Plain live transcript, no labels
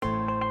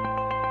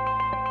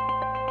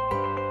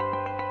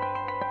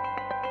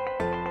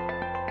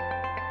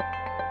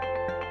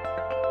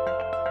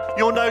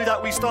you'll know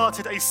that we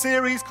started a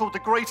series called The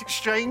Great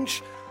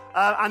Exchange.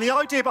 And the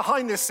idea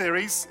behind this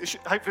series,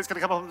 hopefully it's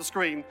going to come up on the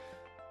screen,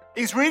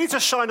 is really to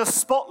shine a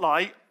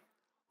spotlight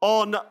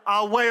on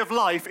our way of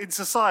life in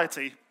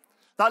society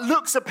that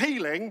looks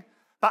appealing,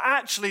 but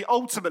actually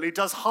ultimately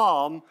does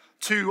harm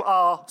to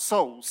our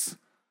souls.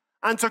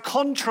 And to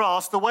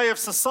contrast the way of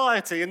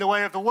society and the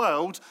way of the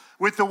world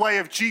with the way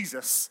of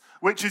Jesus,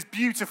 which is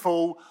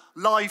beautiful,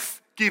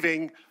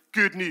 life-giving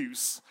good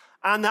news.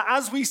 And that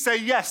as we say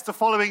yes to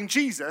following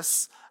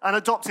Jesus and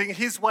adopting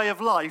his way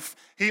of life,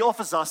 he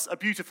offers us a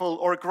beautiful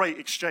or a great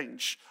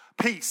exchange.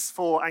 Peace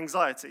for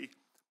anxiety,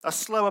 a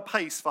slower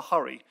pace for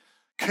hurry,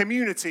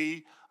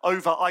 community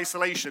over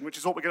isolation, which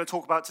is what we're going to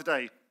talk about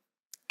today,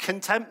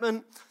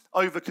 contentment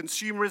over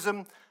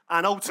consumerism,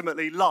 and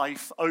ultimately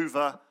life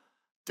over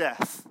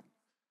death.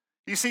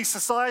 You see,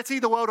 society,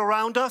 the world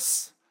around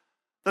us,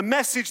 the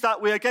message that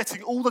we are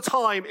getting all the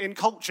time in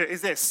culture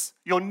is this: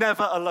 you're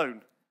never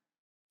alone.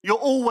 You're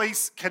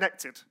always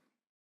connected.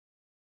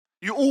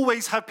 You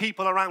always have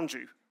people around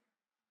you.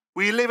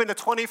 We live in a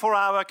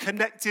 24-hour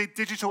connected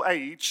digital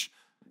age,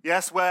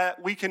 yes, where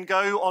we can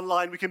go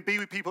online, we can be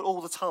with people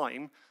all the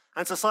time,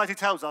 and society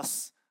tells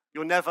us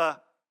you're never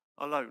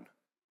alone.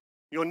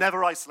 You're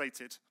never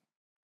isolated.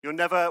 You're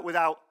never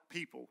without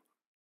people.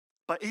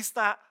 But is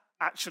that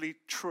actually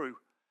true?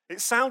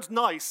 It sounds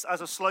nice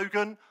as a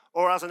slogan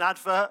or as an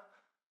advert,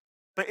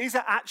 but is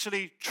it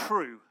actually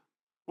true?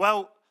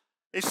 Well,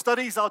 if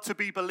studies are to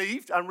be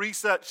believed and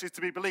research is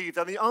to be believed,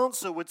 then the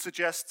answer would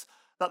suggest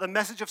that the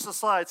message of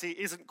society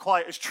isn't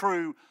quite as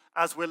true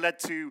as we're led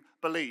to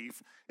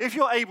believe. If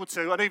you're able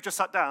to, I know you've just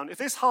sat down, if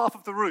this half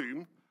of the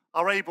room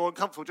are able and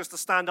comfortable just to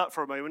stand up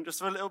for a moment, just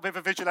for a little bit of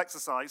a visual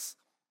exercise.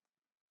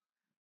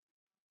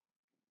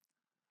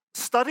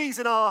 Studies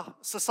in our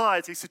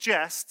society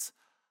suggest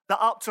that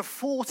up to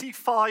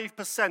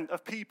 45%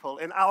 of people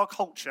in our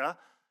culture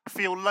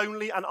feel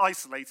lonely and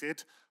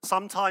isolated,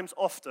 sometimes,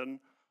 often,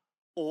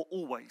 or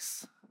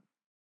always.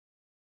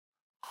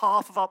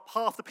 Half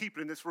the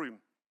people in this room,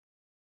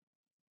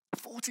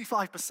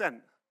 45%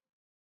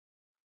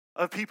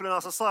 of people in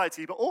our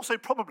society, but also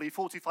probably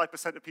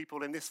 45% of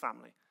people in this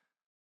family,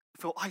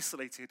 feel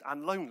isolated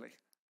and lonely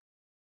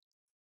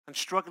and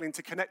struggling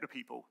to connect with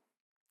people,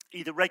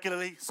 either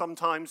regularly,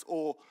 sometimes,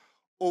 or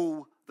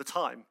all the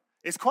time.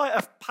 It's quite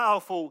a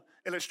powerful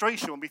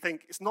illustration when we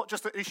think it's not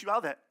just an issue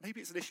out there.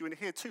 Maybe it's an issue in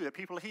here too, that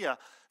people here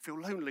feel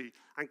lonely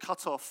and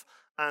cut off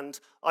and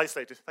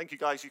isolated. Thank you,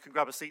 guys. You can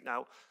grab a seat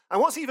now. And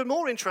what's even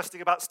more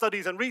interesting about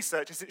studies and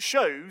research is it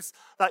shows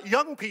that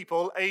young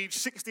people aged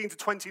 16 to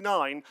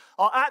 29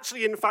 are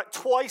actually, in fact,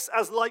 twice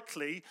as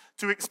likely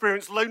to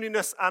experience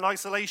loneliness and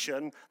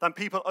isolation than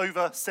people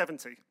over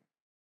 70.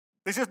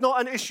 This is not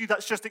an issue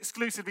that's just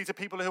exclusively to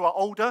people who are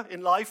older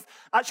in life.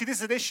 Actually, this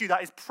is an issue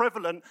that is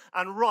prevalent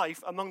and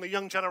rife among the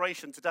young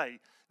generation today.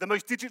 The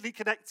most digitally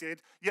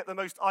connected, yet the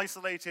most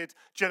isolated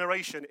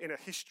generation in a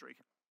history.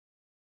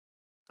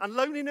 And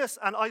loneliness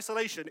and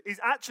isolation is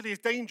actually as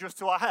dangerous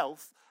to our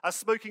health as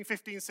smoking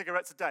 15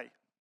 cigarettes a day.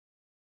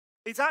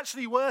 It's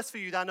actually worse for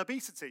you than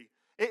obesity.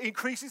 It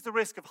increases the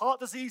risk of heart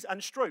disease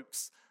and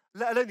strokes,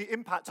 let alone the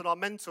impact on our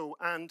mental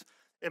and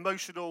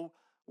emotional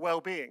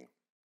well-being.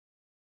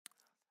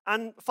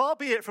 And far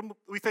be it from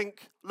we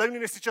think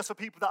loneliness is just for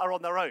people that are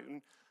on their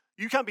own.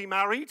 You can be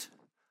married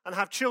and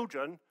have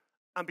children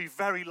and be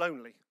very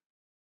lonely.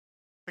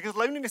 Because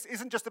loneliness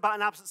isn't just about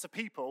an absence of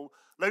people.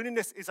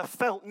 Loneliness is a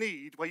felt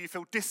need where you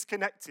feel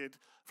disconnected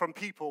from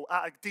people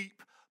at a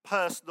deep,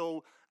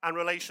 personal, and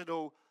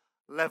relational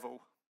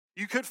level.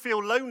 You could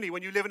feel lonely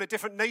when you live in a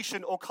different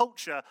nation or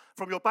culture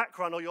from your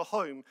background or your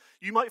home.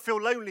 You might feel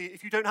lonely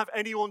if you don't have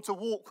anyone to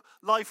walk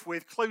life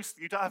with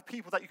closely. You don't have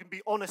people that you can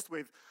be honest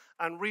with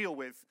and real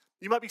with.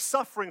 You might be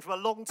suffering from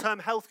a long-term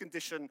health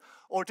condition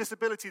or a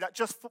disability that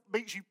just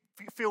makes you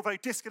feel very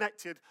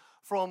disconnected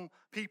from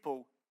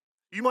people.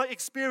 You might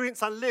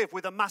experience and live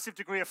with a massive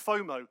degree of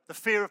FOMO, the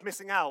fear of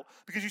missing out,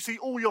 because you see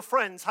all your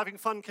friends having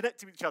fun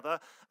connecting with each other,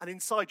 and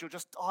inside you're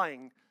just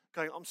dying,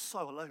 going, I'm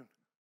so alone.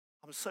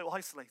 I'm so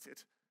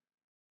isolated.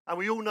 And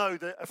we all know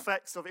the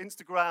effects of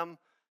Instagram,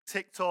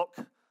 TikTok,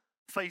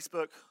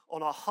 Facebook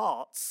on our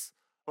hearts,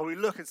 when we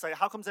look and say,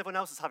 how comes everyone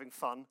else is having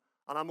fun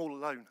and I'm all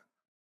alone?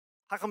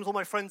 How comes all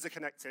my friends are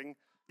connecting,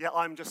 yet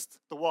I'm just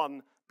the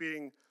one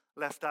being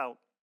left out?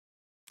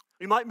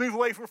 You might move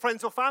away from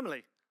friends or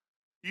family.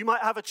 You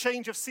might have a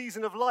change of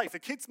season of life. The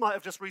kids might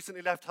have just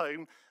recently left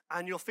home,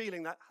 and you're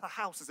feeling that the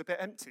house is a bit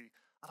empty,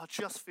 and I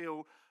just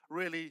feel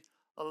really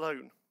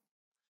alone.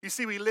 You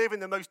see, we live in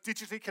the most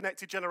digitally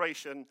connected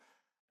generation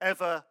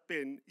ever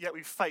been, yet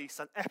we face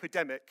an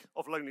epidemic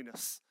of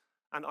loneliness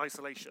and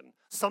isolation.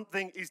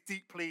 Something is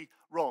deeply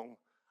wrong.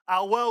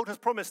 Our world has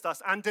promised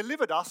us and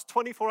delivered us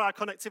 24-hour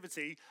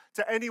connectivity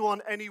to anyone,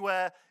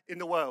 anywhere in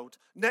the world.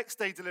 Next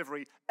day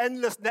delivery,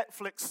 endless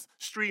Netflix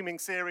streaming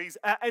series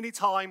at any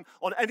time,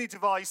 on any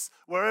device,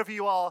 wherever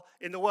you are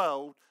in the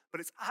world.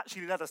 But it's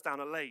actually led us down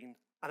a lane,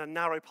 and a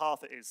narrow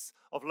path it is,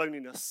 of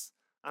loneliness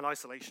and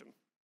isolation.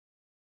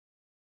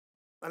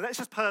 And let's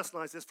just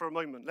personalize this for a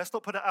moment. Let's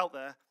not put it out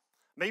there.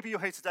 Maybe you're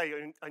here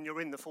today and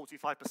you're in the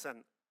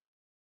 45%.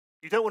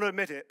 You don't want to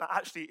admit it, but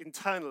actually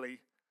internally,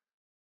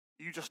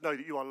 you just know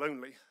that you are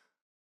lonely.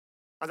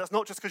 And that's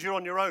not just because you're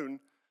on your own,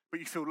 but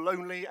you feel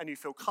lonely and you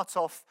feel cut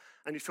off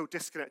and you feel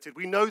disconnected.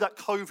 We know that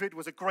COVID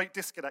was a great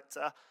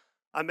disconnector,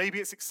 and maybe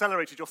it's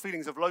accelerated your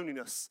feelings of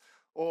loneliness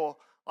or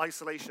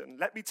isolation.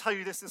 Let me tell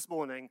you this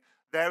morning,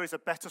 there is a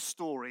better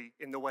story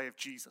in the way of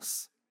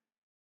Jesus.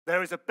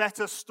 There is a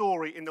better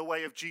story in the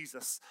way of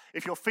Jesus.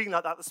 If you're feeling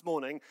like that this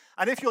morning,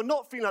 and if you're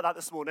not feeling like that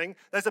this morning,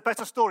 there's a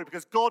better story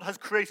because God has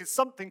created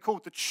something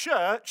called the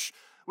church,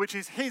 which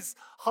is his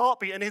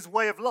heartbeat and his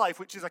way of life,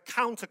 which is a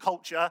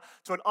counterculture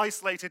to an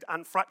isolated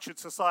and fractured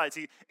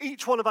society.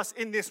 Each one of us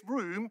in this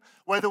room,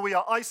 whether we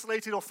are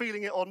isolated or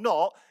feeling it or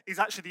not, is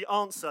actually the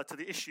answer to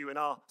the issue in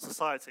our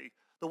society.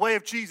 The way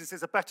of Jesus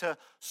is a better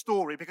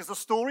story because the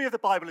story of the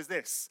Bible is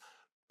this: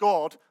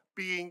 God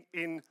being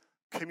in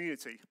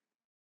community.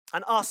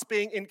 And us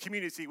being in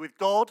community with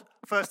God,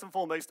 first and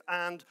foremost,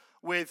 and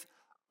with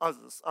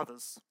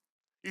others.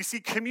 You see,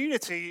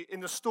 community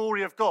in the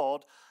story of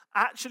God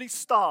actually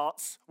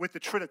starts with the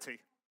Trinity.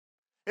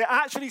 It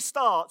actually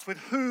starts with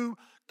who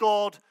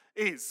God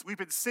is. We've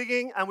been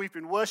singing and we've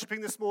been worshiping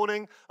this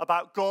morning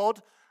about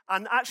God.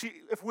 And actually,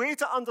 if we're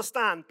to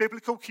understand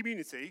biblical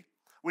community,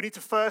 we need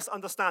to first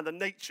understand the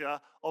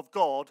nature of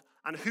God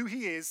and who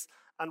he is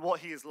and what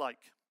he is like.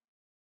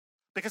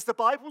 Because the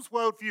Bible's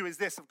worldview is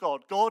this of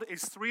God. God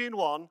is 3 in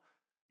 1,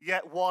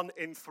 yet 1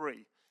 in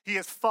 3. He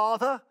is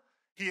Father,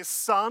 he is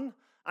Son,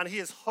 and he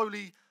is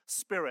Holy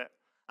Spirit.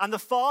 And the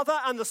Father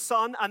and the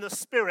Son and the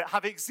Spirit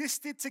have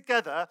existed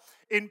together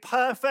in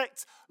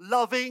perfect,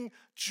 loving,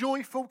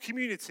 joyful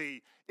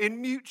community, in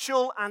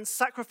mutual and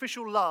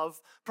sacrificial love,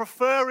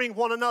 preferring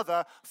one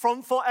another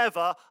from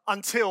forever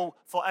until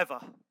forever.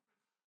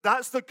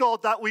 That's the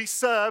God that we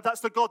serve. That's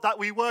the God that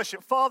we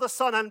worship. Father,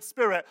 Son, and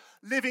Spirit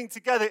living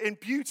together in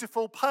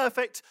beautiful,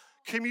 perfect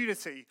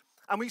community.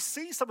 And we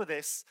see some of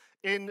this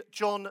in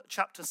John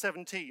chapter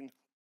 17,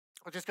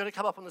 which is going to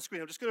come up on the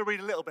screen. I'm just going to read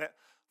a little bit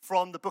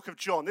from the book of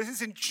John. This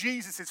is in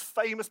Jesus'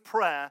 famous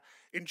prayer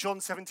in John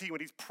 17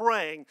 when he's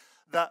praying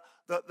that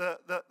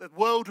the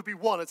world would be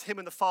one as him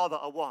and the Father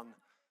are one.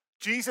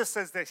 Jesus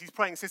says this, he's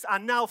praying, he says,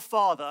 "And now,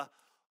 Father,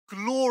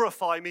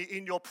 glorify me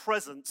in your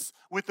presence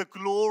with the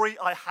glory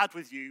I had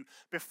with you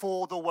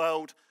before the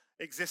world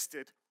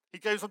existed." He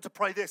goes on to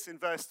pray this in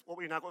verse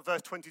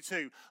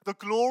 22. "The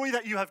glory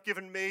that you have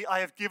given me, I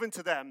have given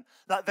to them,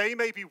 that they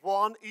may be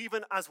one,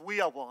 even as we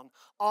are one.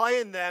 I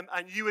in them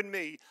and you in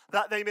me,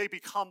 that they may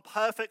become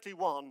perfectly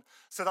one,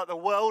 so that the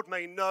world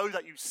may know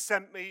that you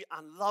sent me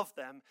and loved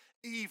them,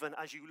 even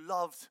as you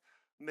loved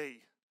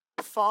me.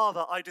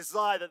 Father, I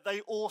desire that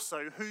they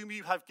also, whom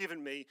you have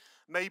given me,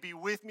 may be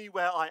with me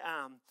where I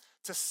am,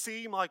 to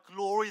see my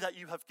glory that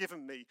you have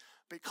given me,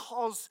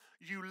 because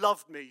you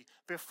loved me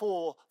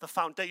before the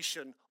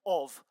foundation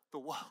of the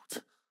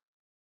world."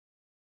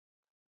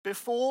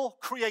 Before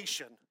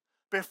creation,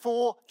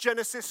 before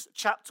Genesis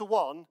chapter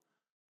 1,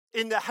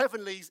 in the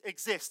heavenlies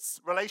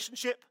exists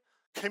relationship,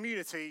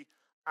 community,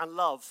 and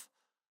love.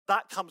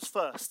 That comes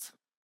first.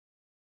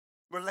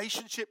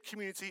 Relationship,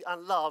 community,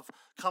 and love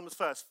comes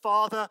first.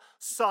 Father,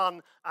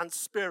 Son, and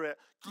Spirit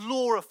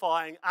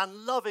glorifying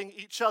and loving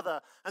each other.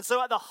 And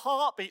so at the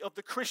heartbeat of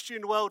the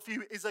Christian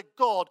worldview is a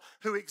God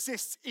who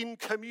exists in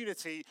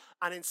community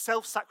and in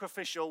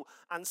self-sacrificial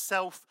and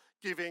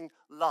self-giving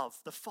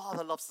love. The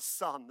Father loves the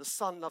Son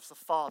loves the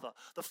Father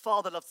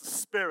loves the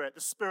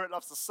Spirit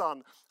loves the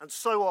Son, and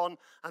so on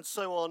and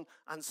so on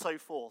and so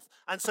forth.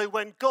 And so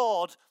when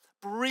God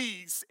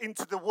breathes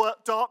into the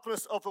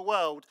darkness of the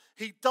world,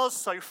 he does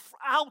so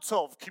out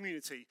of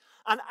community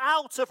and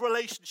out of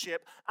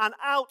relationship and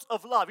out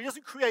of love. He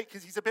doesn't create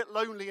because he's a bit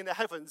lonely in the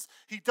heavens.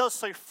 He does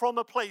so from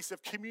a place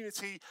of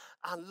community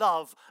and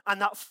love,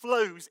 and that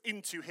flows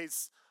into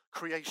his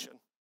creation.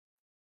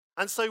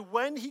 And so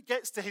when he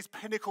gets to his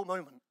pinnacle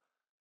moment,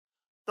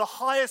 the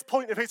highest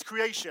point of his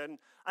creation,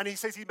 and he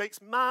says he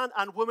makes man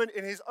and woman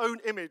in his own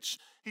image.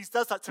 He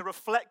does that to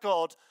reflect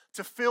God,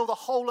 to fill the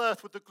whole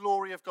earth with the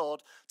glory of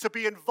God, to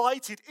be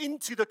invited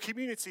into the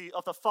community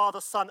of the Father,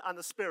 Son, and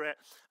the Spirit,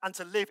 and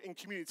to live in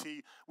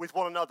community with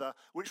one another,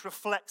 which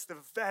reflects the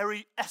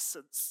very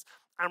essence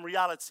and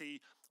reality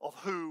of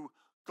who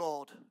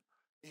God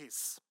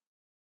is.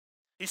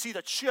 You see,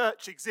 the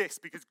church exists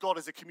because God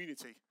is a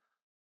community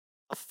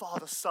of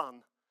Father,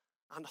 Son,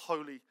 and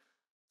Holy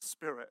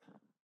Spirit.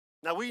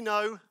 Now we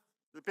know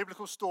the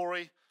biblical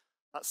story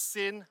that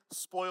sin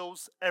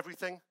spoils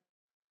everything.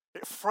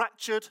 It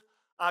fractured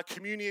our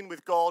communion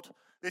with God.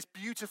 This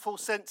beautiful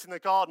sense in the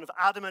garden of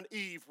Adam and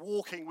Eve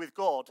walking with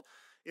God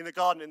in the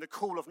garden in the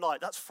cool of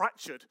night. That's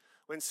fractured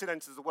when sin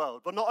enters the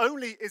world. But not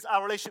only is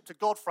our relationship to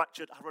God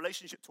fractured, our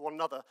relationship to one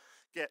another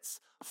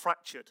gets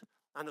fractured.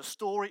 And the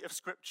story of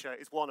Scripture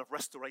is one of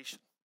restoration.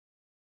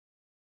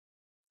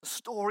 The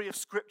story of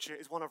Scripture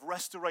is one of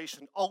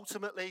restoration,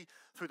 ultimately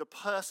through the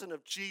person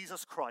of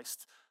Jesus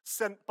Christ,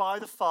 sent by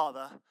the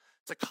Father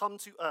to come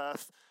to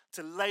earth,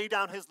 to lay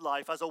down his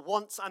life as a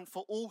once and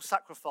for all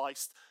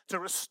sacrifice to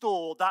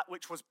restore that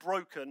which was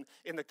broken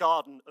in the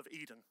Garden of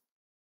Eden.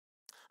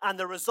 And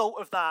the result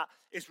of that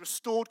is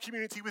restored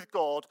community with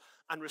God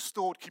and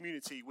restored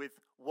community with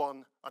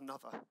one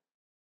another.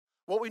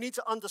 What we need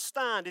to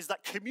understand is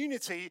that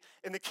community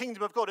in the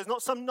kingdom of God is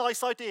not some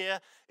nice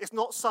idea, it's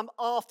not some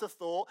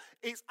afterthought,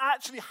 it's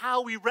actually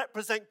how we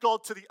represent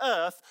God to the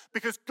earth,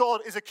 because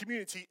God is a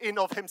community in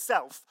of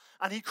himself,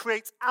 and he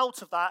creates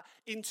out of that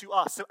into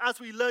us. So as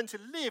we learn to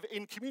live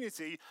in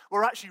community,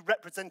 we're actually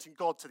representing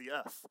God to the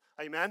earth.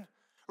 Amen?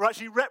 We're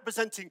actually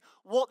representing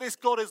what this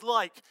God is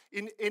like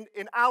in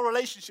our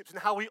relationships, and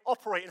how we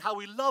operate and how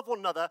we love one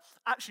another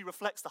actually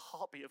reflects the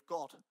heartbeat of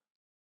God.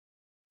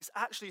 It's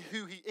actually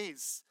who he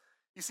is.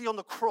 You see, on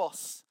the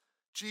cross,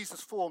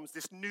 Jesus forms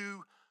this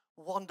new,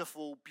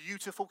 wonderful,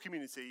 beautiful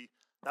community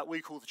that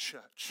we call the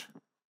church.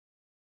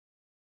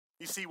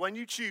 You see, when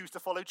you choose to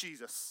follow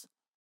Jesus,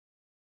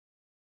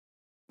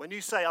 when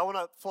you say, I want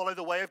to follow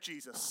the way of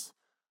Jesus,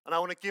 and I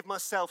want to give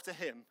myself to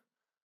him,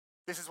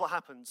 this is what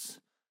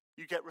happens.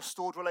 You get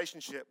restored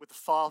relationship with the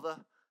Father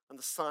and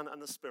the Son and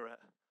the Spirit,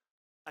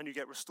 and you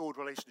get restored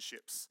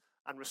relationships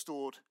and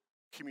restored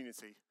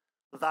community,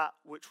 that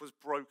which was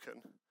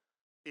broken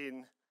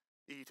in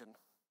Eden.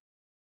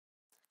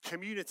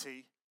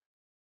 Community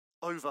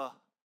over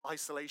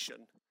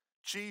isolation.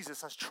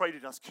 Jesus has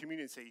traded us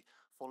community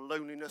for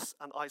loneliness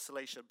and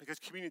isolation, because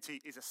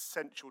community is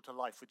essential to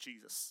life with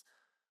Jesus.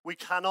 We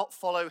cannot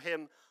follow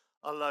him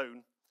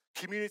alone.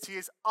 Community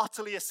is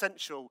utterly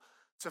essential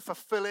to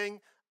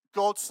fulfilling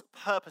God's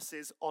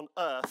purposes on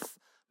earth,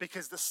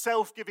 because the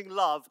self-giving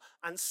love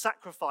and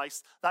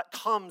sacrifice that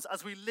comes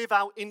as we live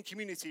out in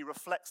community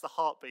reflects the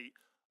heartbeat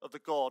of the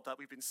God that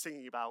we've been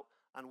singing about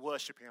and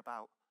worshipping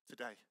about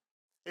today.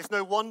 It's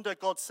no wonder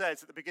God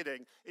says at the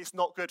beginning, it's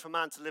not good for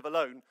man to live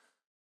alone,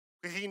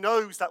 because he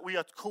knows that we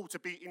are called to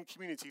be in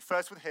community,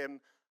 first with him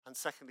and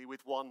secondly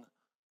with one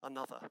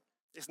another.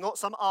 It's not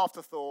some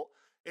afterthought,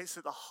 it's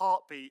at the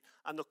heartbeat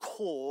and the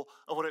core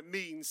of what it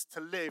means to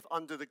live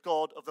under the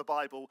God of the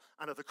Bible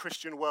and of the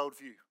Christian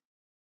worldview.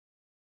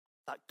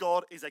 That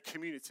God is a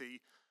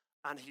community,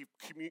 and he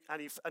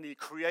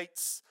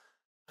creates,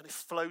 and it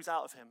flows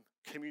out of him,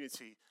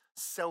 community,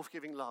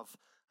 self-giving love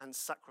and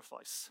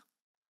sacrifice.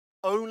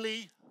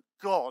 Only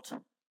God.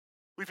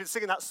 We've been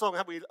singing that song,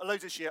 haven't we,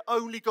 loads this year?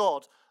 Only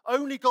God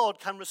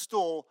can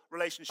restore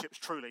relationships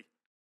truly.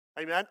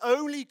 Amen.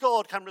 Only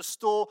God can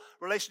restore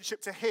relationship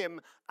to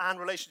him and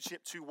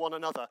relationship to one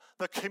another.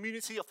 The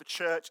community of the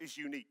church is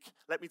unique.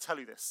 Let me tell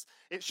you this.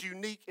 It's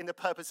unique in the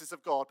purposes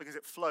of God because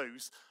it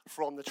flows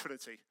from the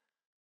Trinity.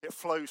 It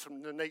flows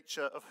from the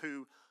nature of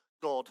who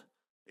God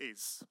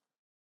is.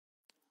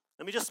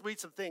 Let me just read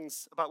some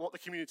things about what the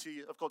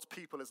community of God's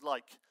people is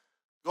like.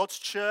 God's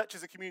church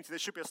is a community, there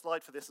should be a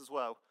slide for this as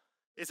well,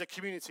 is a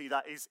community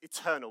that is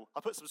eternal. I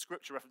put some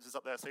scripture references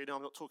up there so you know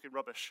I'm not talking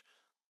rubbish.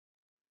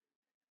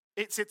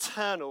 It's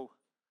eternal.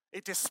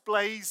 It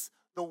displays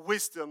the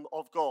wisdom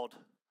of God.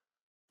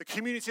 The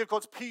community of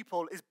God's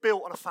people is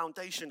built on a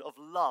foundation of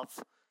love.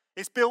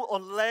 It's built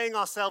on laying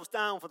ourselves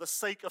down for the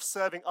sake of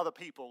serving other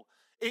people.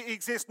 It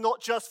exists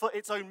not just for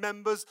its own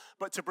members,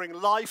 but to bring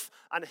life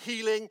and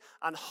healing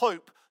and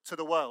hope to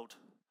the world.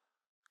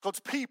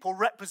 God's people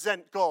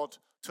represent God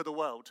to the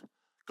world.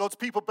 God's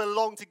people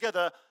belong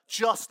together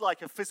just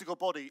like a physical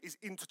body is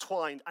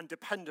intertwined and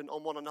dependent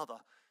on one another.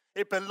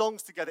 It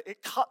belongs together.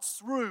 It cuts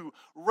through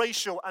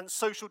racial and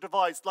social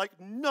divides like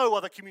no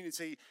other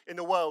community in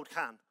the world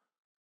can.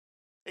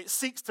 It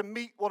seeks to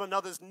meet one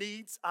another's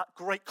needs at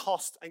great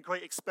cost and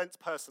great expense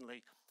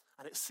personally.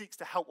 And it seeks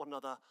to help one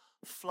another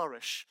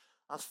flourish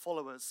as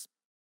followers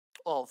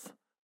of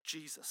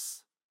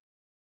Jesus.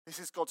 This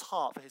is God's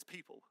heart for his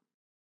people.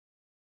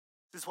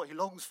 This is what he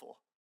longs for.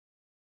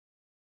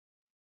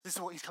 This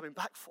is what he's coming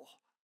back for.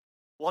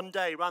 One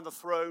day, around the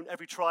throne,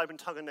 every tribe and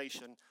tongue and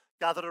nation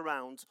gathered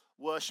around,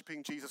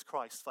 worshipping Jesus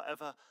Christ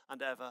forever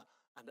and ever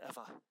and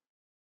ever.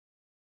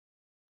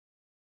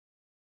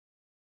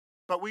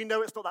 But we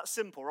know it's not that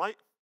simple, right?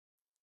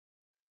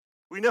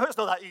 We know it's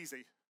not that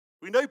easy.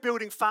 We know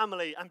building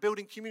family and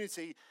building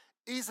community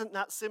isn't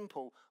that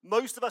simple.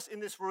 Most of us in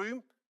this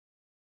room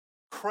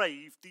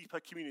crave deeper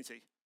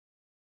community.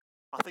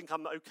 I think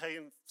I'm okay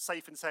and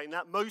safe in saying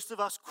that. Most of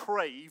us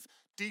crave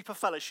deeper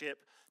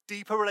fellowship,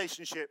 deeper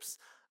relationships,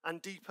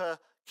 and deeper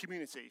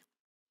community.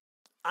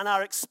 And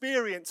our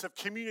experience of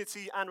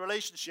community and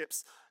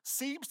relationships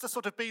seems to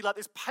sort of be like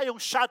this pale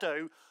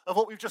shadow of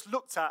what we've just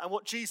looked at and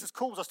what Jesus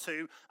calls us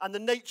to and the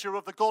nature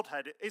of the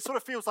Godhead. It sort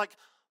of feels like,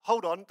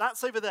 hold on,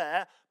 that's over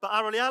there, but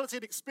our reality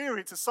and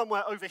experience is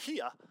somewhere over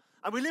here.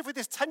 And we live with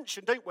this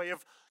tension, don't we,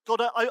 of,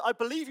 God, I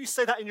believe you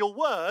say that in your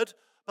word,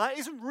 but that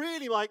isn't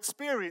really my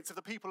experience of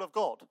the people of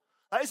God.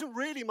 That isn't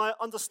really my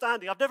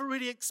understanding. I've never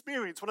really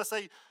experienced, when I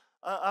say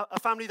a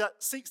family that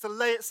seeks to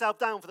lay itself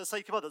down for the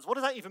sake of others, what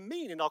does that even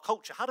mean in our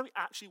culture? How do we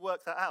actually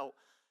work that out?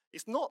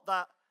 It's not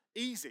that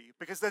easy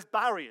because there's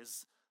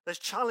barriers, there's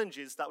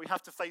challenges that we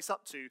have to face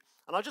up to.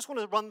 And I just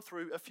want to run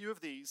through a few of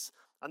these,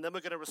 and then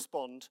we're going to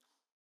respond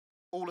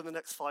all in the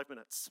next 5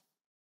 minutes.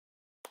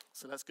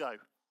 So let's go.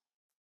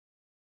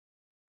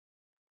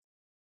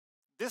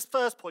 This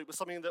first point was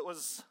something that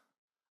was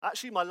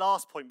Actually, my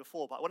last point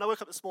before, but when I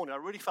woke up this morning, I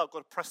really felt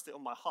God pressed it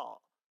on my heart.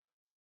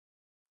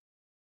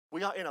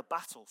 We are in a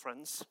battle,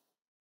 friends.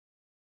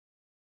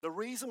 The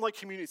reason why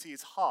community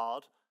is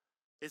hard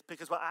is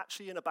because we're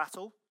actually in a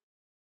battle.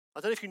 I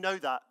don't know if you know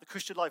that. The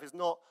Christian life is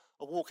not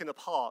a walk in the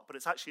park, but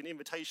it's actually an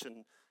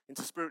invitation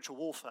into spiritual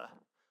warfare.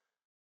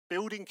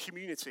 Building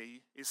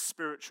community is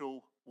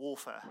spiritual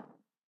warfare.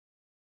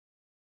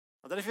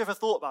 I don't know if you've ever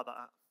thought about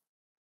that.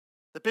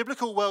 The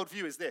biblical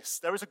worldview is this: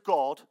 there is a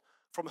God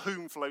from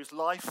whom flows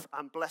life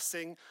and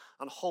blessing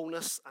and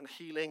wholeness and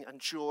healing and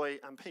joy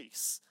and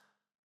peace.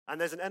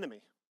 And there's an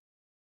enemy.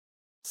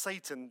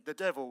 Satan, the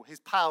devil, his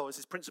powers,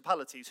 his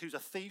principalities, who's a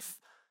thief,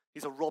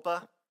 he's a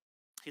robber,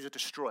 he's a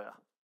destroyer.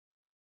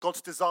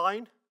 God's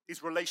design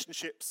is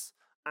relationships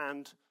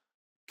and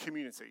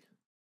community.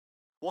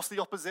 What's the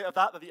opposite of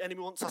that the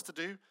enemy wants us to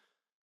do?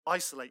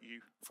 Isolate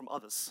you from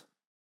others.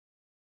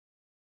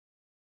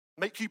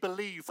 Make you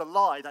believe the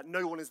lie that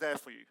no one is there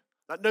for you,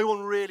 that no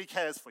one really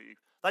cares for you,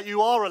 that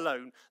you are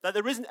alone, that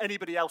there isn't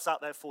anybody else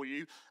out there for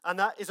you, and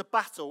that is a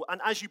battle.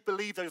 And as you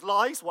believe those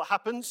lies, what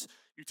happens?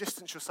 You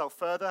distance yourself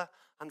further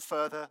and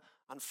further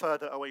and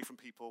further away from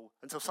people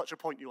until such a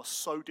point you are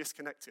so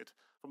disconnected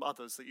from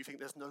others that you think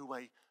there's no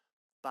way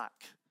back.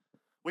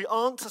 We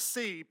aren't to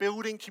see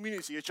building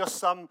community as just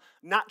some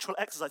natural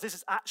exercise. This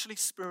is actually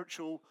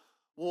spiritual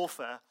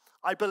warfare.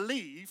 I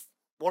believe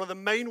one of the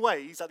main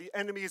ways that the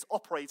enemy is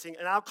operating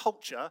in our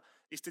culture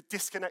is to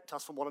disconnect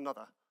us from one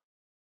another.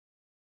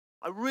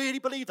 I really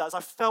believe that. As I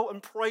felt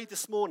and prayed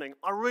this morning,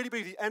 I really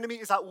believe the enemy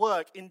is at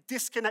work in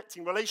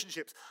disconnecting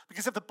relationships.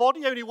 Because if the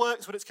body only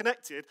works when it's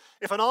connected,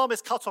 if an arm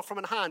is cut off from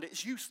a hand,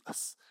 it's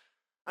useless.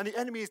 And the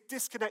enemy is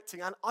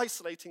disconnecting and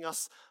isolating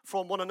us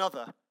from one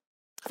another.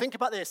 Think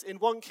about this. In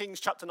 1 Kings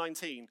chapter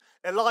 19,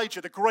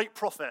 Elijah, the great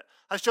prophet,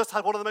 has just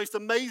had one of the most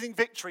amazing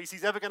victories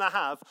he's ever going to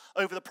have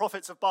over the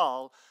prophets of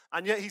Baal.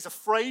 And yet he's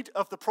afraid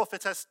of the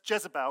prophetess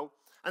Jezebel.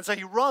 And so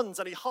he runs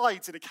and he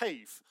hides in a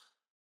cave.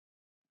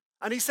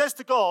 And he says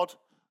to God,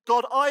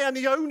 God, I am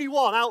the only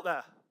one out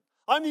there.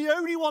 I'm the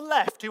only one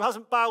left who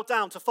hasn't bowed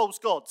down to false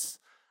gods.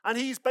 And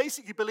he's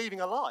basically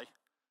believing a lie.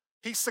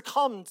 He's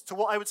succumbed to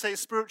what I would say is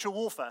spiritual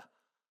warfare.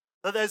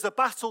 That there's a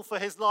battle for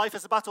his life,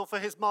 there's a battle for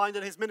his mind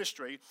and his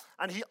ministry.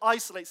 And he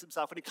isolates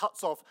himself and he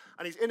cuts off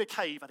and he's in a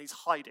cave and he's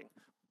hiding.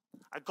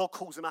 And God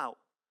calls him out.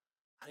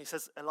 And he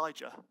says,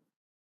 Elijah,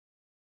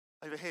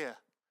 over here,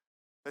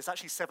 there's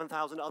actually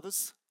 7,000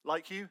 others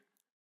like you.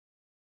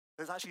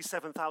 There's actually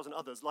 7,000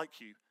 others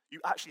like you. You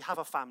actually have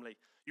a family.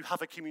 You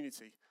have a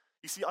community.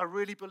 You see, I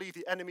really believe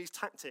the enemy's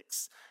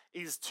tactics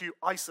is to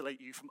isolate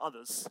you from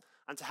others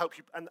and to help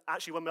you. And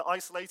actually, when we're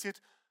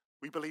isolated,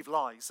 we believe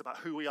lies about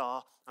who we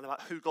are and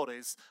about who God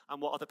is and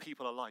what other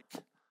people are like.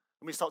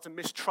 And we start to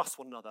mistrust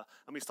one another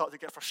and we start to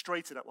get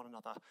frustrated at one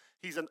another.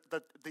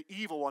 The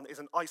evil one is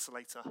an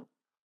isolator.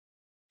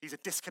 He's a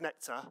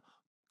disconnector.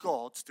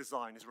 God's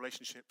design is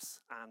relationships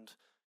and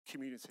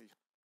community.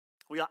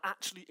 We are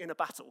actually in a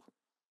battle.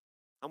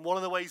 And one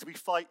of the ways we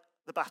fight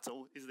the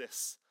battle is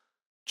this: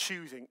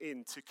 choosing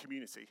into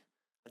community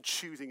and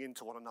choosing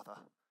into one another.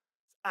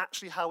 It's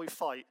actually how we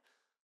fight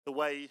the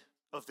way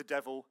of the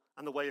devil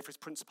and the way of his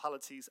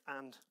principalities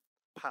and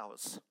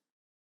powers.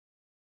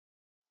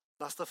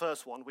 That's the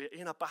first one. We're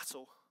in a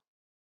battle.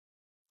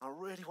 I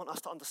really want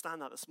us to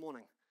understand that this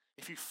morning.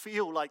 If you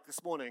feel like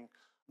this morning,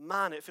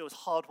 man, it feels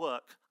hard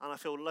work and I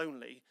feel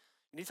lonely,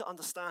 you need to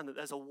understand that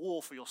there's a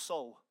war for your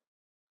soul.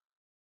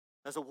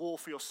 There's a war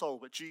for your soul,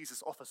 but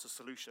Jesus offers a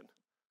solution.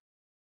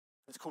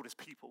 It's called his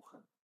people.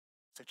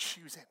 So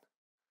choose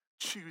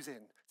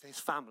in to his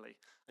family,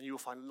 and you will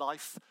find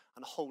life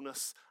and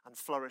wholeness and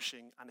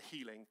flourishing and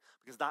healing,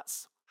 because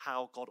that's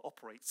how God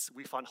operates.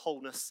 We find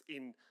wholeness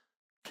in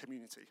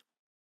community.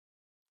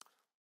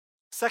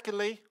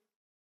 Secondly,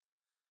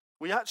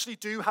 we actually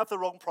do have the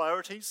wrong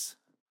priorities.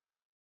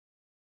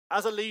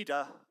 As a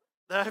leader,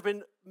 there have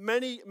been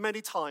many,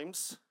 many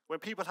times when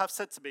people have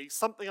said to me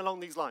something along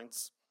these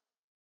lines: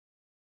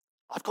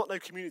 I've got no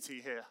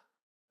community here,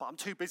 but I'm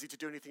too busy to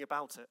do anything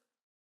about it.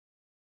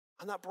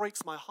 And that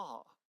breaks my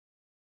heart.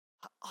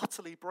 That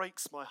utterly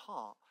breaks my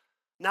heart.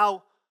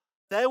 Now,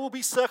 there will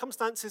be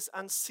circumstances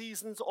and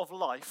seasons of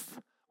life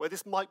where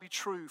this might be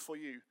true for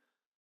you,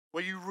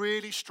 where you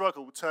really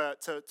struggle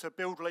to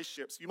build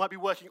relationships. You might be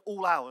working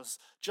all hours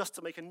just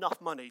to make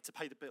enough money to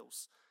pay the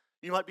bills.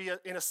 You might be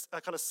in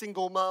a kind of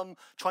single mum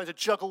trying to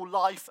juggle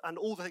life and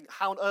all the things.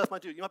 How on earth am I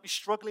doing? You might be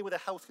struggling with a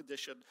health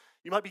condition.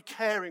 You might be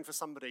caring for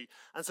somebody.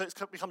 And so it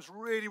becomes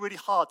really, really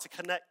hard to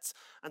connect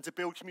and to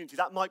build community.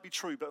 That might be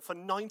true. But for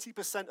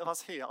 90% of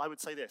us here, I would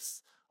say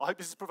this. I hope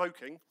this is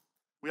provoking.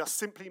 We are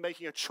simply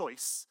making a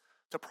choice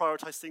to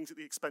prioritize things at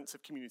the expense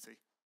of community.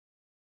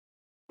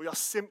 We are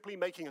simply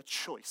making a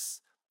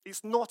choice.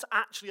 It's not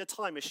actually a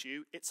time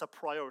issue. It's a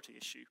priority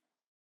issue.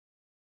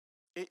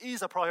 It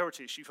is a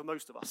priority issue for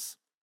most of us.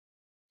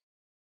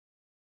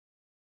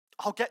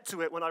 I'll get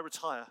to it when I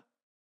retire,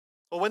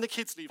 or when the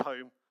kids leave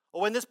home,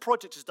 or when this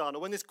project is done,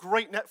 or when this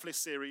great Netflix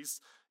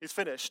series is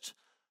finished.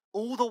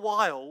 All the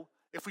while,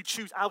 if we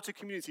choose outer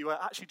community, we're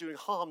actually doing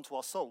harm to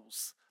our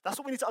souls. That's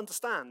what we need to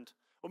understand.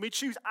 When we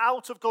choose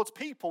out of God's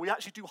people, we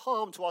actually do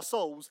harm to our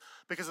souls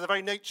because of the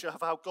very nature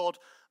of how God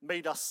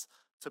made us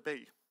to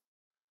be.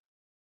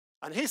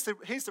 And here's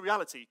the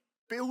reality.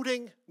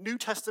 Building New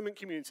Testament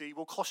community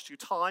will cost you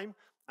time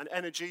and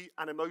energy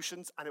and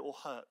emotions, and it will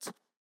hurt.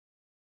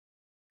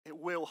 It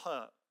will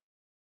hurt.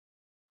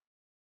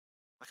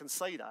 I can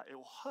say that. It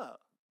will hurt.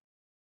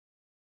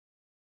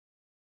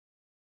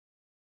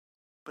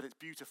 But it's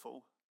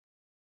beautiful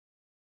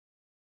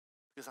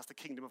because that's the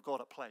kingdom of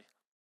God at play.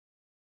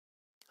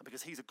 And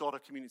because he's a God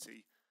of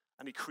community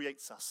and he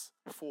creates us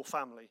for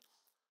family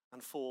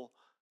and for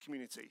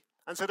community.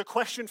 And so the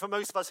question for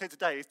most of us here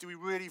today is, do we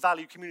really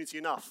value community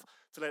enough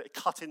to let it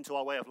cut into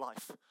our way of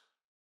life?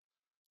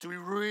 Do we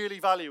really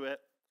value it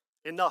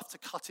enough to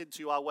cut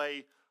into our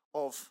way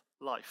of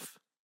life?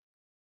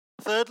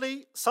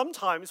 Thirdly,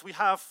 sometimes we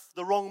have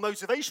the wrong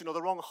motivation or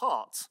the wrong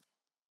heart.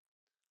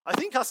 I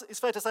think it's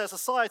fair to say our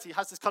society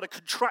has this kind of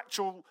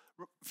contractual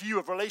view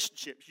of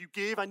relationships. You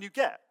give and you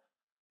get.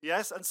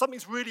 Yes? And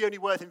something's really only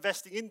worth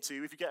investing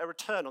into if you get a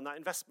return on that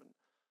investment.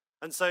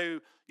 And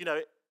so,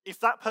 if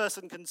that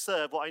person can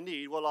serve what I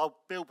need, well, I'll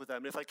build with them.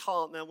 And if they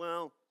can't, then,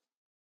 well,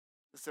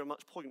 is there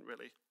much point,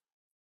 really?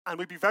 And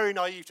we'd be very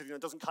naive to think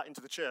that doesn't cut into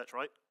the church,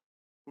 right?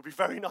 We'd be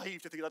very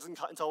naive to think that doesn't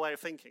cut into our way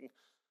of thinking.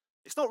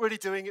 It's not really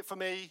doing it for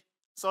me,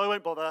 so I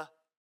won't bother.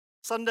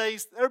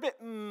 Sundays, they're a bit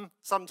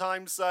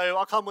sometimes, so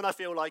I'll come when I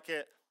feel like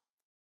it.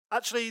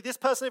 Actually, this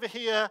person over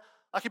here,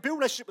 I can build a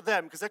relationship with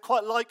them because they're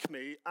quite like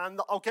me, and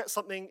I'll get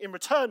something in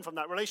return from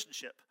that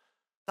relationship.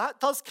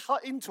 That does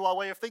cut into our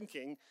way of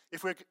thinking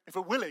if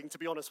we're willing to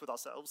be honest with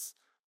ourselves,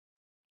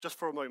 just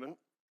for a moment.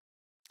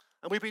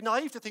 And we'd be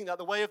naive to think that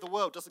the way of the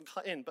world doesn't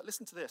cut in. But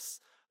listen to this.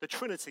 The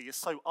Trinity is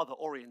so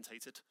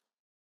other-orientated.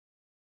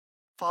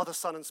 Father,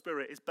 Son, and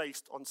Spirit is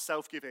based on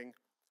self-giving,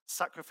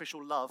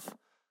 sacrificial love,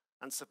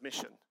 and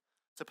submission.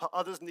 To put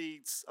others'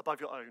 needs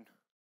above your own.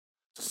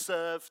 To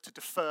serve, to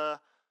defer.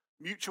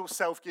 Mutual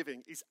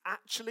self-giving is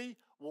actually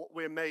what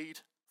we're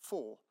made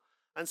for.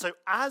 And so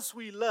as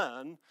we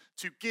learn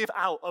to give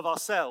out of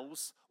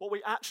ourselves, what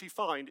we actually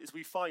find is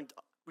we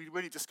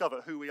really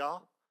discover who we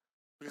are.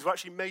 Because we're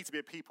actually made to be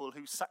a people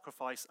who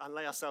sacrifice and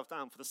lay ourselves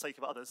down for the sake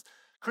of others.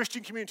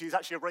 Christian community is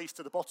actually a race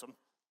to the bottom.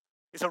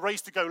 It's a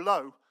race to go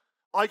low.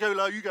 I go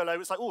low, you go low.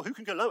 It's like, who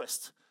can go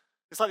lowest?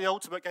 It's like the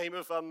ultimate game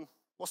of,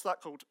 what's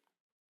that called?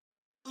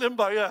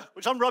 Limbo, yeah,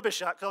 which I'm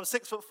rubbish at because I'm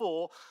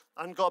 6'4"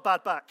 and got a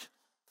bad back,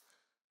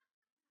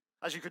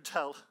 as you could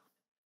tell.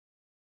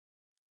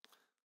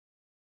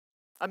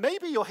 And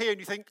maybe you're here and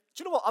you think,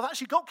 do you know what? I've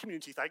actually got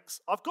community, thanks.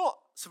 I've got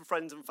some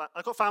friends,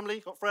 I've got family,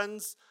 got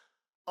friends.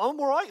 I'm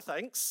all right,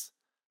 thanks.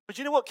 But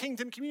do you know what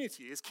kingdom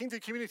community is? Kingdom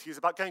community is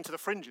about going to the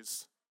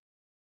fringes.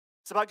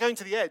 It's about going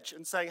to the edge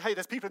and saying, hey,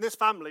 there's people in this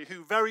family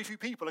who very few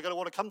people are going to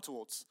want to come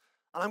towards.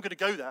 And I'm going to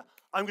go there.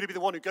 I'm going to be the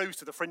one who goes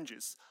to the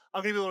fringes.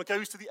 I'm going to be the one who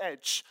goes to the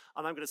edge.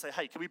 And I'm going to say,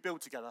 hey, can we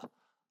build together?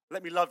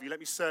 Let me love you. Let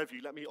me serve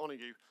you. Let me honor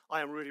you.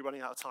 I am really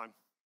running out of time.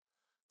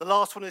 The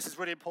last one of this is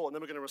really important.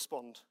 Then we're going to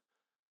respond.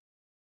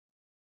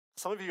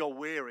 Some of you are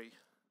weary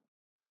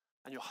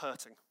and you're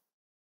hurting.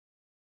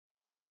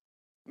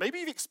 Maybe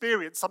you've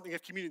experienced something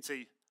of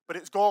community, but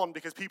it's gone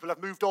because people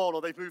have moved on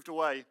or they've moved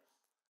away.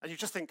 And you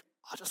just think,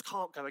 I just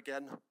can't go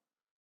again.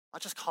 I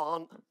just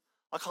can't.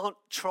 I can't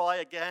try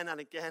again and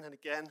again and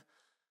again.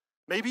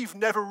 Maybe you've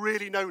never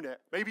really known it.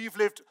 Maybe you've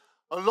lived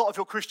a lot of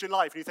your Christian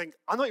life and you think,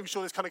 I'm not even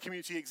sure this kind of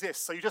community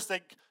exists. So you just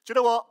think, do you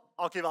know what?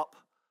 I'll give up.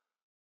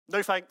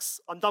 No thanks.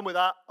 I'm done with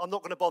that. I'm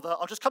not going to bother.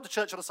 I'll just come to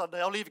church on a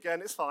Sunday. I'll leave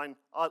again. It's fine.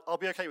 I'll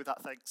be okay with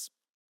that, thanks.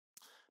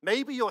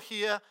 Maybe you're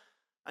here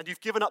and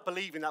you've given up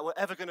believing that we're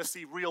ever going to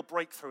see real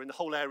breakthrough in the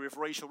whole area of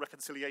racial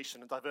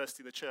reconciliation and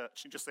diversity in the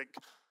church. You just think,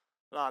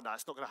 no,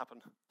 it's not going to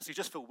happen. So you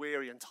just feel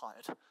weary and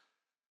tired.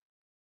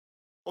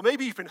 Or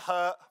maybe you've been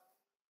hurt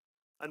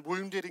and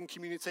wounded in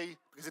community,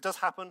 because it does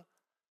happen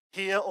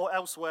here or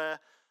elsewhere,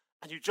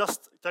 and you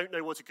just don't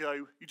know where to go.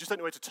 You just don't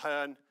know where to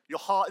turn. Your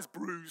heart is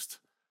bruised.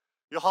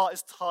 Your heart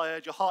is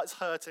tired. Your heart is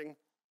hurting.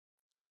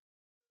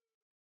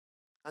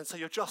 And so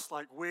you're just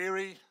like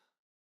weary,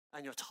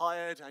 and you're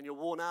tired, and you're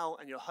worn out,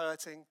 and you're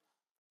hurting.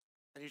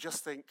 And you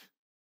just think,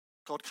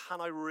 God,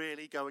 can I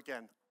really go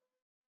again?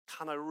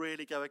 Can I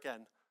really go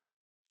again?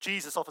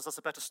 Jesus offers us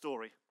a better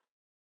story.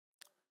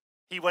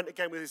 He went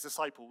again with his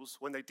disciples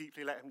when they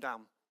deeply let him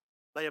down.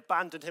 They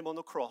abandoned him on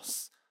the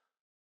cross.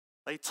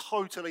 They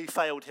totally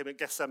failed him at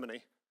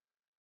Gethsemane.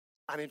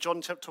 And in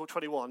John chapter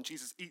 21,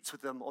 Jesus eats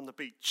with them on the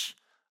beach,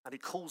 and he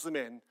calls them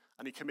in,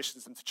 and he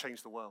commissions them to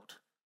change the world.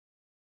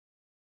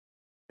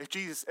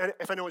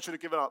 If anyone should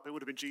have given up, it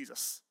would have been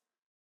Jesus.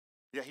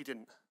 Yet he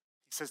didn't.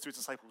 He says to his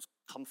disciples,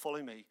 come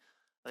follow me.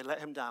 They let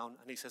him down,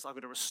 and he says, I'm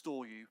going to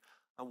restore you,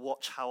 and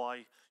watch how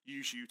I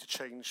use you to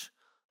change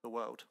the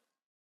world.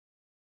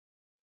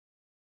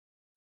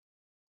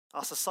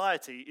 Our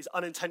society is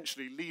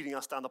unintentionally leading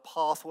us down the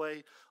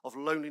pathway of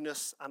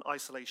loneliness and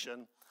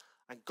isolation,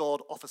 and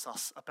God offers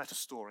us a better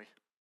story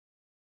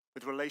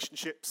with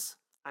relationships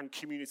and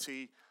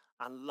community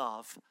and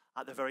love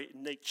at the very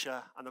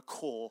nature and the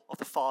core of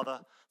the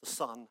Father, the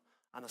Son,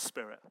 and the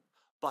Spirit.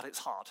 But it's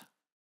hard.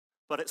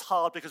 but it's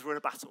hard because we're in a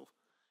battle.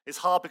 It's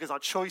hard because our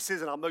choices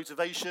and our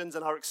motivations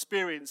and our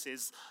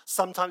experiences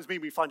sometimes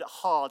mean we find it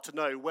hard to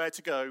know where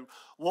to go,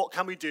 what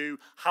can we do,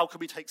 how can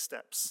we take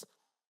steps.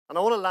 And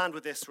I want to land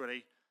with this,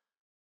 really.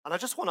 And I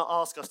just want to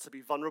ask us to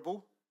be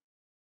vulnerable,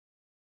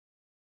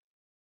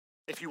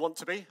 if you want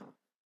to be.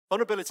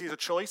 Vulnerability is a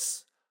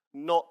choice,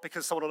 not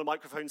because someone on a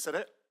microphone said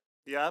it.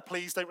 Yeah,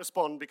 please don't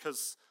respond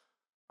because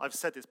I've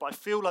said this, but I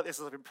feel like this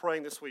as I've been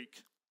praying this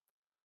week.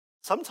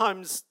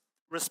 Sometimes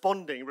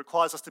responding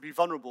requires us to be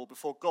vulnerable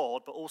before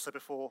God, but also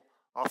before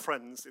our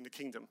friends in the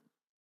kingdom.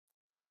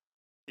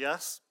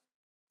 Yes?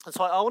 And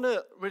so I want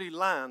to really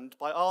land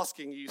by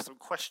asking you some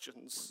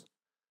questions.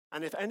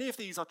 And if any of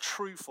these are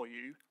true for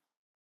you,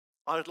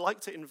 I would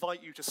like to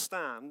invite you to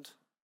stand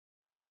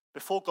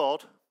before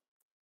God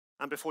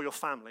and before your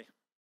family.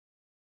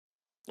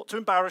 Not to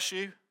embarrass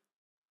you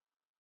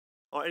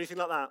or anything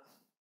like that,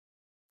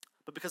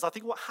 but because I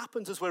think what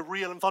happens as we're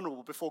real and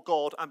vulnerable before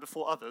God and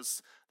before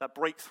others, that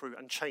breakthrough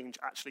and change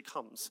actually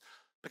comes.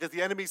 Because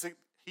the enemy,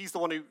 he's the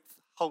one who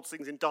holds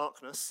things in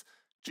darkness.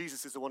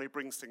 Jesus is the one who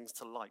brings things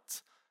to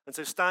light. And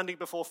so standing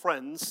before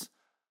friends,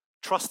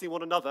 trusting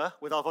one another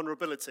with our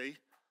vulnerability,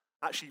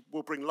 actually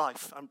will bring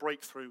life and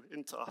breakthrough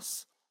into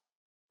us.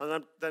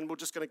 And then we're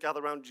just going to gather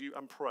around you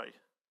and pray.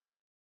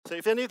 So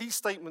if any of these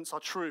statements are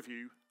true of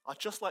you, I'd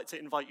just like to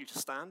invite you to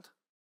stand.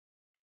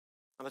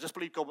 And I just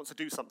believe God wants to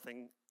do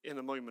something in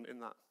a moment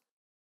in that.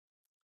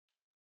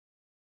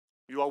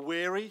 You are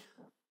weary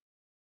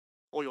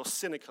or you're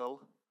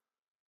cynical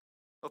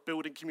of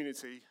building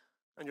community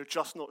and you're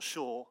just not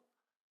sure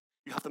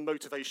you have the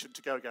motivation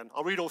to go again.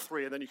 I'll read all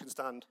three and then you can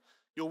stand.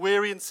 You're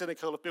weary and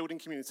cynical of building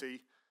community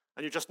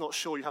and you're just not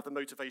sure you have the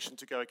motivation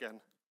to go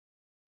again.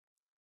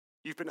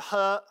 You've been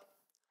hurt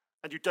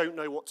and you don't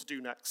know what to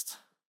do next.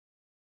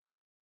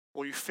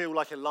 Or you feel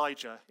like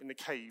Elijah in the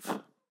cave,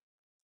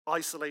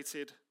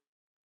 isolated,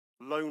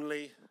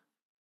 lonely,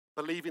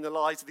 believing the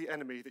lies of the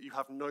enemy that you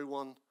have no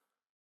one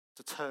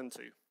to turn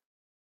to.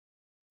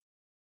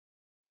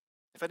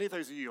 If any of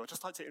those are you, I'd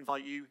just like to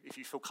invite you, if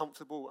you feel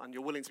comfortable and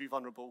you're willing to be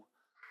vulnerable,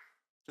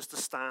 just to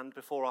stand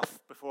before us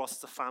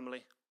as a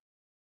family.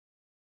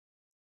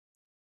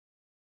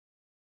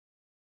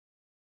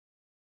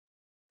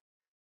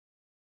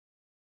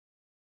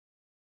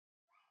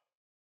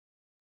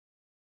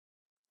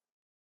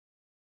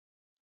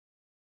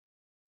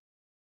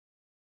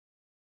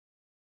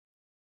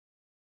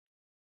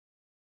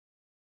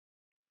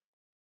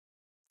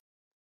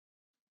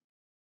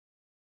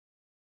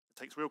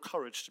 It takes real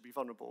courage to be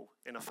vulnerable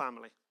in a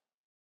family.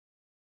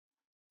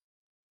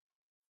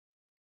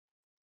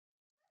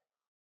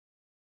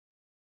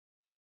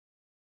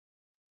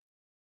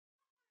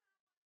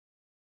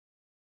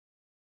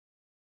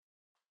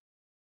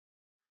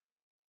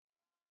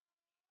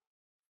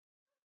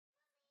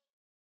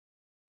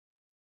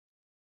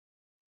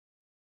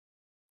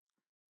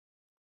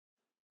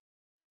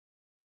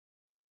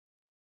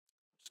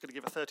 Just going to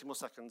give it 30 more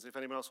seconds. If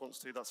anyone else wants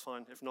to, that's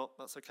fine. If not,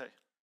 that's okay.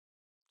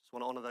 Just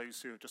want to honor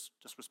those who have just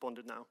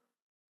responded now.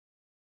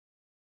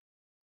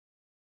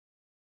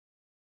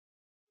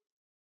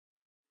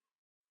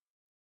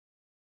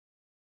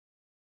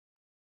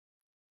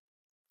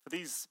 For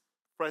these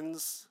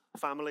friends,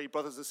 family,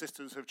 brothers and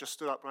sisters who have just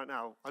stood up right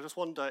now, I just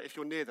wonder if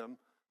you're near them,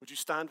 would you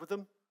stand with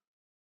them?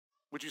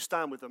 Would you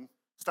stand with them?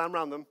 Stand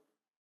around them?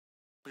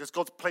 Because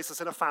God's placed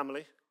us in a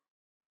family.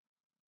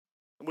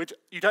 And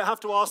you don't have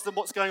to ask them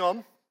what's going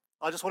on.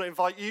 I just want to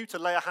invite you to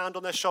lay a hand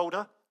on their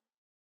shoulder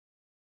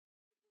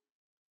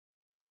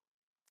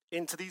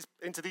into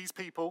these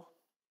people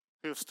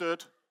who have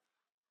stood.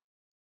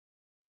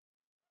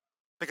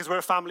 Because we're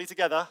a family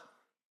together.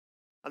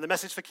 And the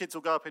message for kids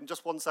will go up in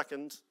just 1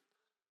 second.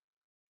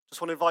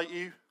 Just want to invite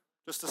you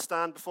just to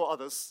stand before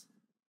others,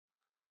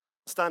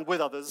 stand with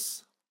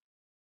others,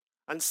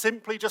 and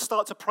simply just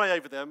start to pray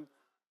over them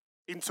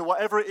into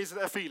whatever it is that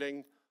they're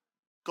feeling.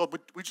 God,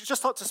 would you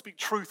just start to speak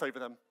truth over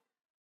them?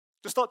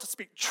 Just start to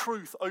speak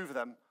truth over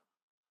them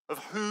of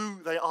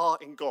who they are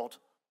in God,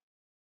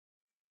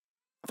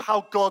 of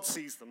how God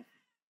sees them,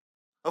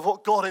 of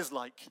what God is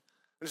like.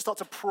 And start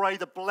to pray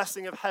the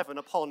blessing of heaven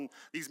upon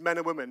these men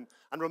and women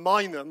and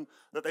remind them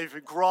that they've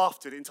been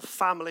grafted into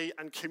family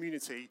and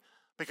community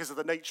because of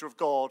the nature of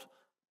God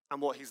and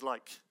what he's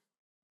like.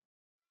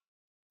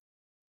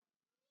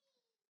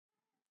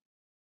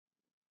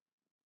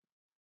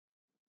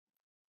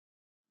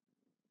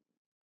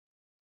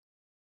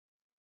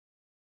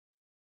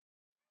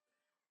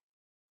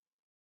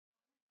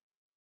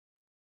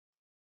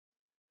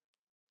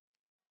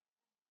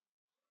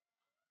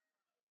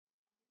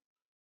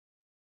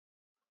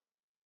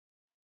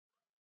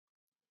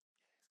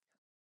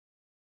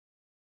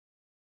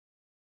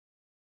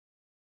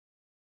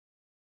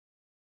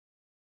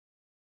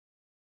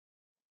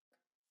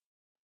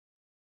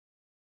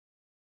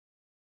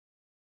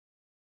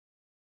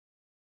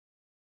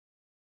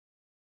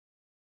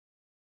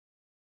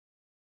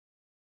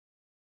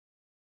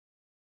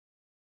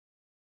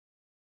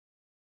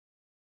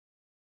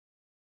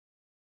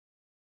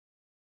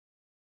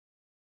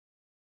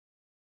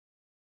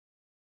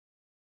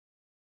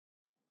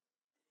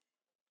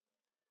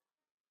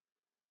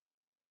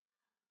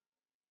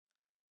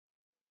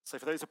 So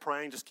for those who are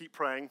praying, just keep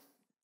praying.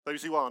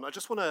 Those who aren't, I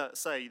just want to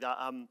say that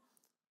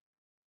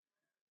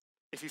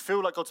if you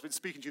feel like God's been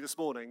speaking to you this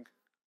morning,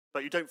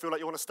 but you don't feel like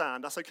you want to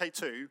stand, that's okay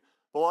too.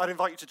 But what I'd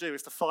invite you to do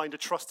is to find a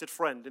trusted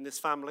friend in this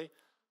family,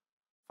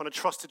 find a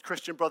trusted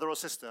Christian brother or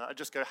sister, and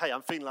just go, hey,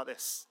 I'm feeling like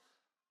this.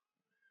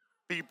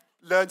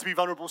 Learn to be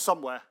vulnerable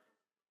somewhere.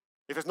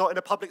 If it's not in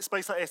a public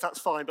space like this, that's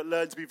fine, but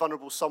learn to be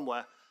vulnerable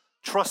somewhere.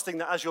 Trusting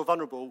that as you're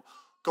vulnerable,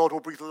 God will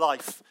breathe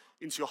life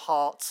into your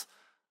heart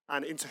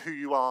and into who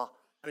you are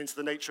and into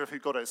the nature of who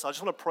God is. So I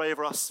just want to pray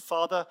over us.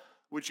 Father,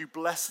 would you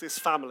bless this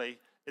family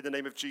in the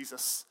name of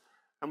Jesus?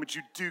 And would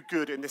you do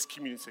good in this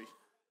community?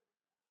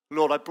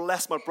 Lord, I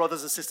bless my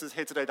brothers and sisters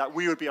here today that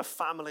we would be a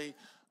family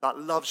that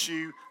loves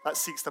you, that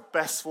seeks the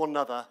best for one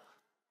another.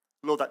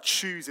 Lord, that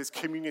chooses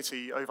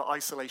community over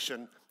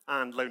isolation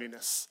and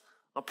loneliness.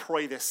 I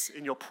pray this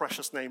in your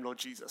precious name, Lord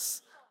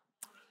Jesus.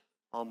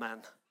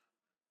 Amen.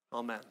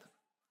 Amen.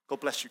 God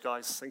bless you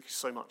guys. Thank you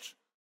so much.